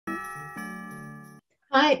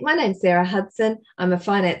Hi, my name's Sarah Hudson. I'm a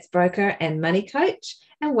finance broker and money coach,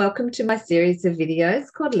 and welcome to my series of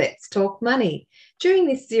videos called Let's Talk Money. During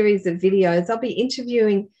this series of videos, I'll be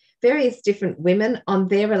interviewing various different women on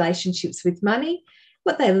their relationships with money,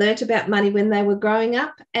 what they learnt about money when they were growing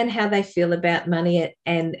up, and how they feel about money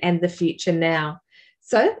and the future now.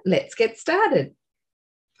 So let's get started.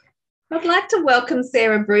 I'd like to welcome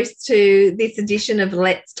Sarah Bruce to this edition of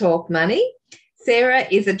Let's Talk Money. Sarah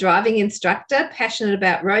is a driving instructor, passionate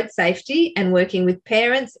about road safety and working with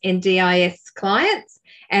parents, NDIS clients,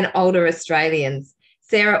 and older Australians.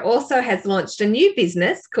 Sarah also has launched a new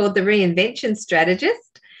business called The Reinvention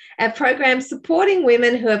Strategist, a program supporting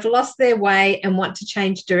women who have lost their way and want to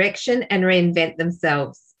change direction and reinvent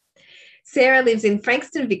themselves. Sarah lives in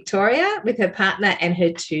Frankston, Victoria, with her partner and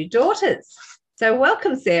her two daughters. So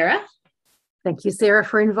welcome, Sarah. Thank you, Sarah,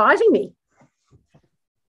 for inviting me.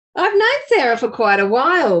 I've known Sarah for quite a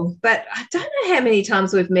while, but I don't know how many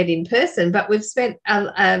times we've met in person, but we've spent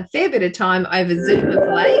a fair bit of time over Zoom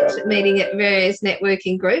of late, meeting at various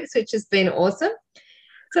networking groups, which has been awesome.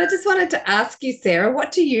 So I just wanted to ask you, Sarah,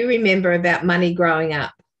 what do you remember about money growing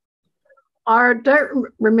up? I don't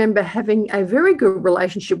remember having a very good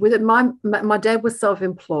relationship with it. My dad was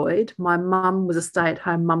self-employed. My mum was a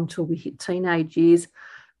stay-at-home mum till we hit teenage years.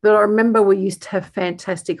 But I remember we used to have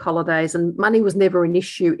fantastic holidays, and money was never an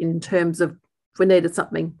issue in terms of if we needed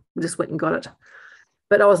something, we just went and got it.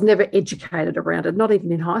 But I was never educated around it, not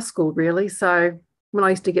even in high school, really. So when I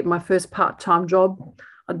used to get my first part-time job,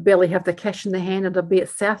 I'd barely have the cash in the hand and I'd be at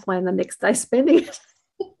Southland the next day spending it.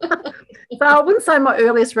 So I wouldn't say my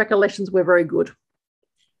earliest recollections were very good.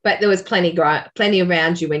 But there was plenty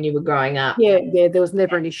around you when you were growing up. Yeah, there was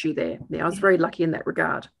never an issue there. Yeah, I was very lucky in that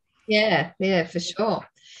regard. Yeah, for sure.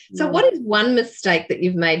 So what is one mistake that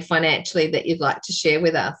you've made financially that you'd like to share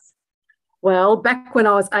with us? Well, back when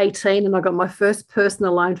I was 18 and I got my first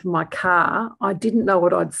personal loan for my car, I didn't know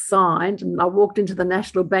what I'd signed. And I walked into the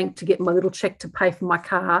National Bank to get my little cheque to pay for my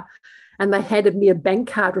car. And they handed me a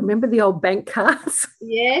bank card. Remember the old bank cards?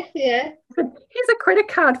 Yeah. Here's a credit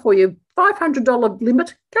card for you, $500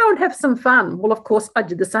 limit. Go and have some fun. Well, of course, I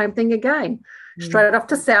did the same thing again. Straight off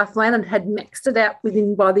to Southland and had maxed it out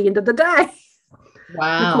by the end of the day.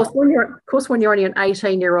 Wow. Of course, when you're only an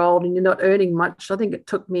 18-year-old and you're not earning much, I think it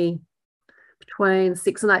took me between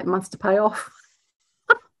 6 and 8 months to pay off.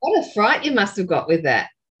 What a fright you must have got with that.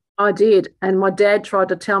 I did. And my dad tried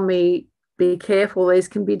to tell me, be careful, these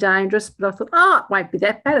can be dangerous. But I thought, it won't be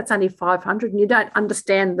that bad. It's only 500. And you don't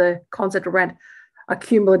understand the concept around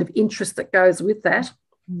accumulative interest that goes with that.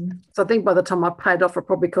 So I think by the time I paid off, it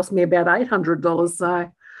probably cost me about $800. So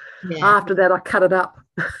after that, I cut it up.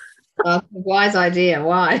 Oh, wise idea,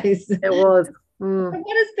 wise. It was.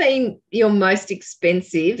 What has been your most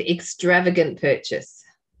expensive, extravagant purchase?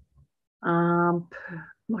 I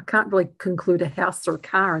can't really conclude a house or a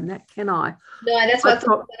car in that, can I? No, that's what I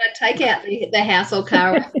thought. I'd take out the house or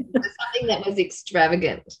car, something that was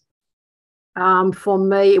extravagant. For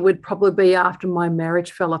me, it would probably be after my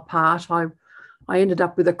marriage fell apart. I ended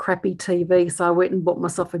up with a crappy TV, so I went and bought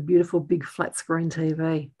myself a beautiful big flat screen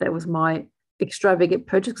TV. That was my extravagant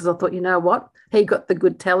purchase because I thought, you know what? He got the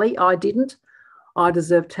good telly. I didn't. I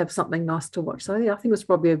deserved to have something nice to watch. So yeah, I think it was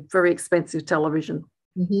probably a very expensive television.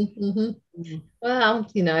 Well,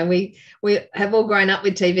 we have all grown up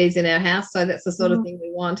with TVs in our house, so that's the sort of thing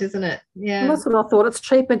we want, isn't it? Yeah. Well, that's what I thought. It's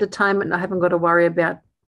cheap entertainment and I haven't got to worry about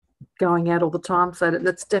going out all the time. So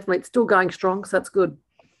that's definitely, it's still going strong, so that's good.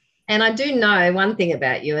 And I do know one thing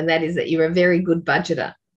about you, and that is that you're a very good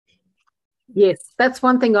budgeter. Yes, that's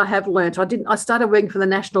one thing I have learnt. I started working for the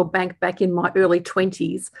National Bank back in my early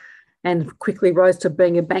 20s and quickly rose to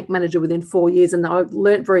being a bank manager within 4 years. And I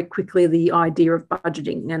learnt very quickly the idea of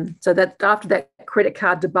budgeting. And so that after that credit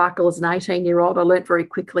card debacle as an 18-year-old, I learnt very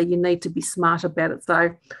quickly you need to be smart about it.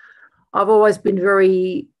 So I've always been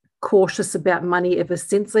very cautious about money ever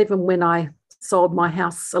since, even when I sold my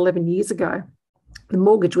house 11 years ago. The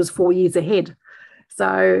mortgage was 4 years ahead.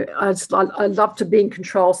 So I love to be in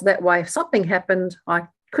control. So that way, if something happened, I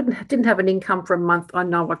didn't have an income for a month, I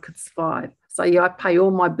know I could survive. So yeah, I pay all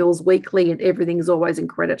my bills weekly and everything's always in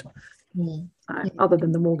credit, other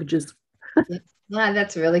than the mortgages. No,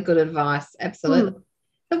 that's really good advice. Absolutely.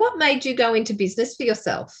 So what made you go into business for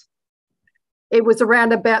yourself? It was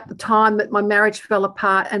around about the time that my marriage fell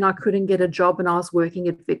apart and I couldn't get a job, and I was working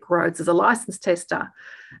at Vic Roads as a license tester.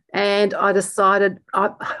 And I decided,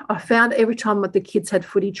 I found every time that the kids had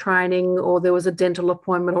footy training or there was a dental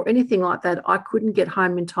appointment or anything like that, I couldn't get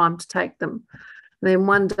home in time to take them. And then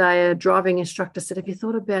one day a driving instructor said, have you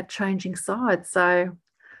thought about changing sides? So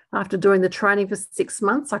after doing the training for 6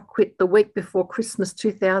 months, I quit the week before Christmas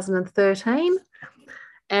 2013.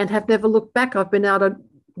 and have never looked back. I've been able to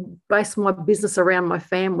base my business around my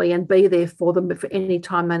family and be there for them for any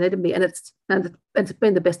time they needed me. And it's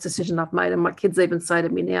been the best decision I've made. And my kids even say to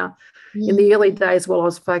me now, in the early days while I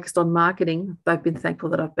was focused on marketing, they've been thankful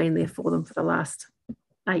that I've been there for them for the last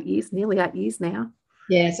 8 years, nearly 8 years now.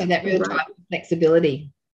 Yeah, so that real type of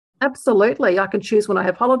flexibility. Absolutely. I can choose when I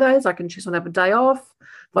have holidays. I can choose when I have a day off.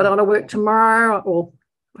 If I don't want to work tomorrow, or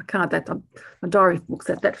I can't, my diary looks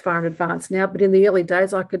at that far in advance now, but in the early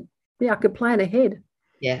days I could plan ahead.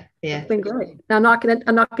 Yeah. It's been great. And I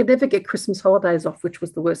could never get Christmas holidays off, which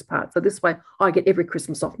was the worst part. So this way I get every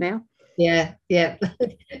Christmas off now. Yeah.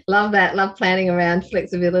 Love that. Love planning around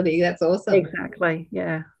flexibility. That's awesome. Exactly.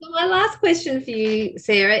 Yeah. So my last question for you,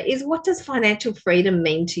 Sarah, is what does financial freedom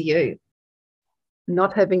mean to you?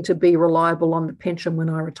 Not having to be reliable on the pension when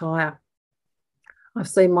I retire. I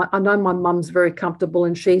know my mum's very comfortable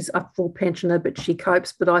and she's a full pensioner, but she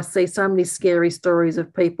copes. But I see so many scary stories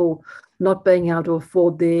of people not being able to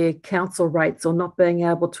afford their council rates or not being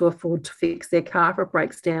able to afford to fix their car if it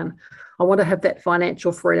breaks down. I want to have that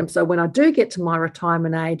financial freedom. So when I do get to my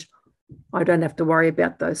retirement age, I don't have to worry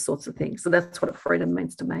about those sorts of things. So that's what freedom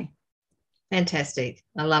means to me. Fantastic.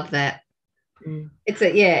 I love that.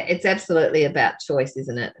 It's absolutely about choice,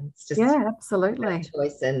 isn't it? It's just absolutely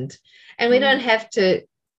choice, and we don't have to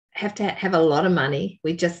have a lot of money.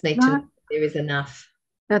 We just need to. There is enough.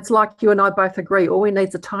 That's like you and I both agree. All we need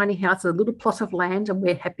is a tiny house and a little plot of land, and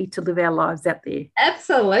we're happy to live our lives out there.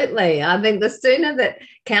 Absolutely. I think the sooner that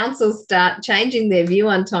councils start changing their view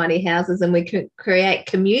on tiny houses, and we can create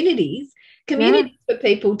communities for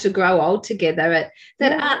people to grow old together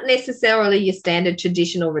that aren't necessarily your standard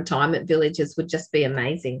traditional retirement villages, would just be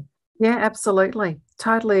amazing. Yeah, absolutely.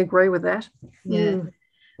 Totally agree with that. Yeah.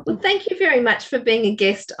 Well, thank you very much for being a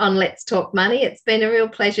guest on Let's Talk Money. It's been a real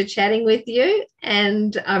pleasure chatting with you,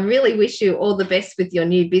 and I really wish you all the best with your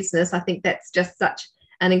new business. I think that's just such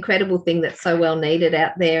an incredible thing that's so well needed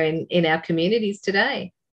out there in our communities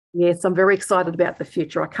today. Yes, I'm very excited about the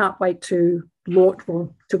future. I can't wait to launch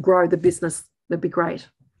or to grow the business. That'd be great.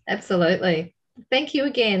 Absolutely. Thank you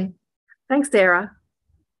again. Thanks, Sarah.